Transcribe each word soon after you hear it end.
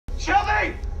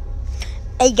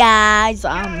Hey guys,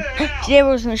 today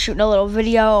we're just gonna shoot a little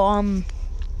video. What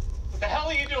the hell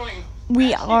are you doing?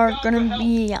 We are gonna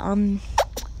be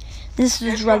this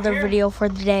is another video for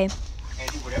the day.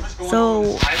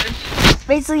 So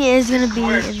basically, it is gonna be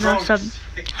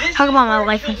talk about my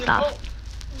life and stuff.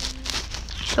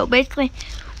 So basically,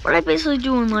 what I basically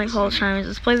do in life all the time is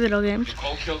just play video games.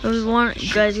 So we want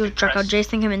you guys to go check out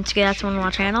Jason Kaminsky. That's one of my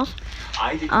channels.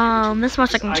 This is my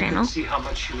second channel.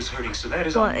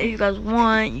 But if you guys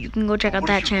want, you can go check out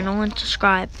that channel and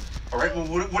subscribe.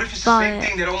 But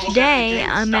today,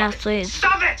 I'm actually, it's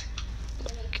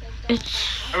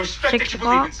 6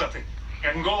 o'clock.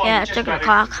 Yeah, it's 6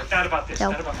 o'clock.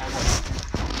 So,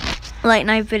 late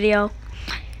night video.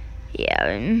 Yeah,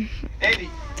 and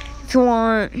if you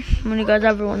want, when you guys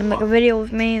ever want to make a video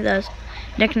with me, that's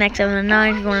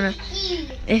NickNack799.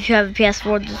 If you have a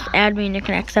PS4, just add me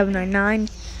NickNack799,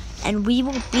 and we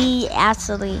will be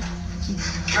actually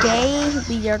today.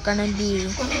 We are gonna be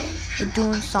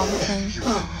doing something.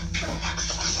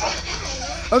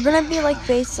 We're gonna be like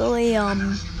basically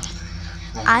I'm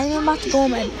about to go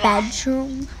in my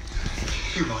bedroom.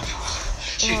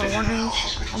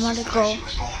 I'm about to go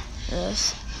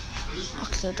this.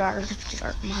 Okay, the dark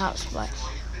in my house, but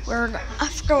I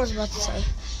forgot what I was about to say.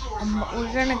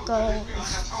 We're gonna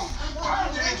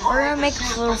make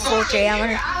a little fort today. I'm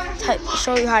gonna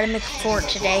show you how to make a fort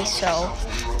today. So,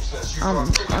 I'll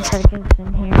try to get this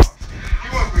in here.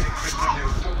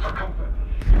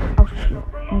 Oh shoot!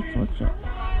 What's it?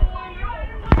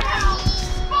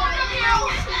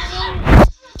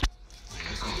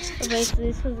 So basically,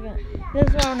 this is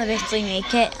what I'm gonna basically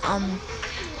make it.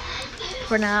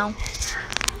 For now.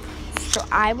 So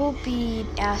I will be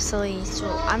actually. So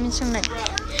I'm just gonna.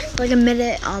 Like a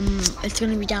minute, it's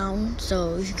gonna be down,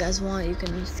 so if you guys want, you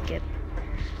can skip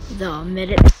the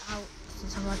minute out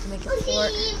since I'm about to make it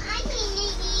fort.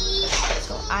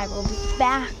 So I will be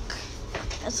back.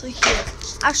 That's like here.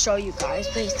 I'll show you guys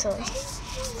basically.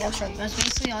 Yeah, I'll show you guys.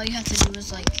 Basically, all you have to do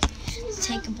is like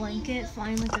take a blanket,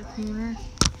 find like a corner,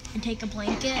 and take a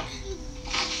blanket.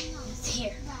 It's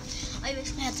here. All you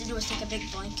basically have to do is take a big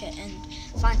blanket and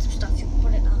find some stuff you can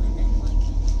put it on, and then like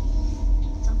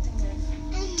something there.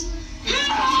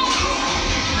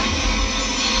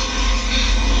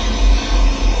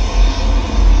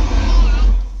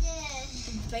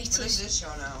 What is this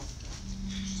show now?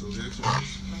 So the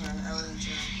exercise. Okay, I wasn't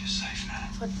sure. You're safe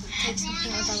now. Take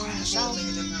something like that on the shelf.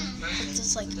 Put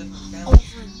this like over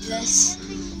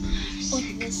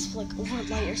this, like over a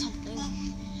light or something.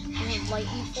 Over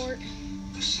lighting fort.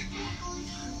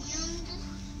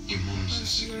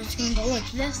 It's gonna go like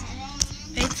this.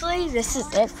 Basically, this is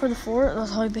it for the fort.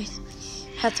 That's all you basically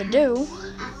have to do.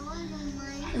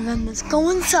 And then let's go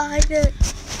inside it.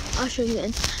 I'll show you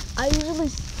it. I usually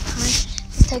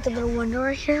take a little window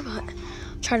right here, but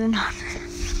try to not.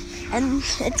 And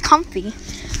it's comfy.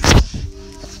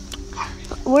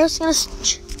 We're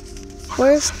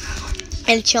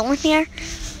chilling here.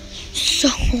 So,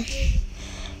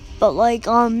 but like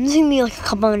this is gonna be like a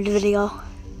couple minute video.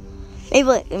 Maybe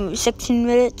like 16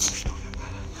 minutes.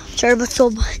 Sure, but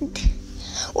so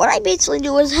what I basically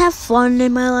do is have fun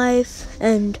in my life,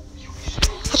 and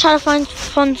I try to find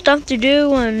fun stuff to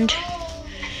do and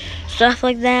stuff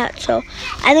like that. So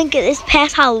I think it is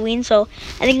past Halloween, so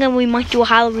I think we might do a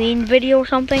Halloween video or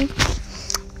something.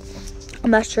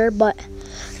 I'm not sure, but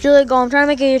it's really cool. I'm trying to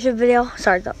make a YouTube video.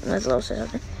 Sorry, that's a little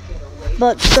something.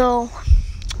 But so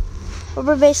what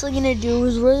we're basically gonna do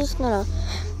is we're just gonna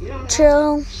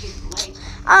chill.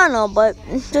 I don't know, but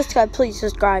just guys, please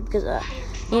subscribe because I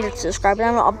need to subscribe. And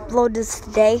I'm gonna upload this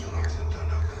today.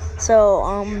 So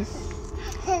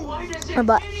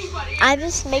but I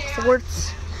just make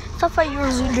forts, stuff I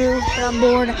usually do when I'm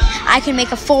bored. I can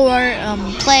make a fort,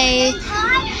 play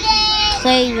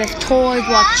with toys,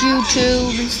 watch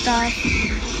YouTube and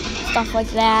stuff like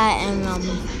that, and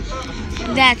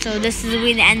that. So this is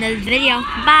the end of the video.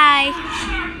 Bye.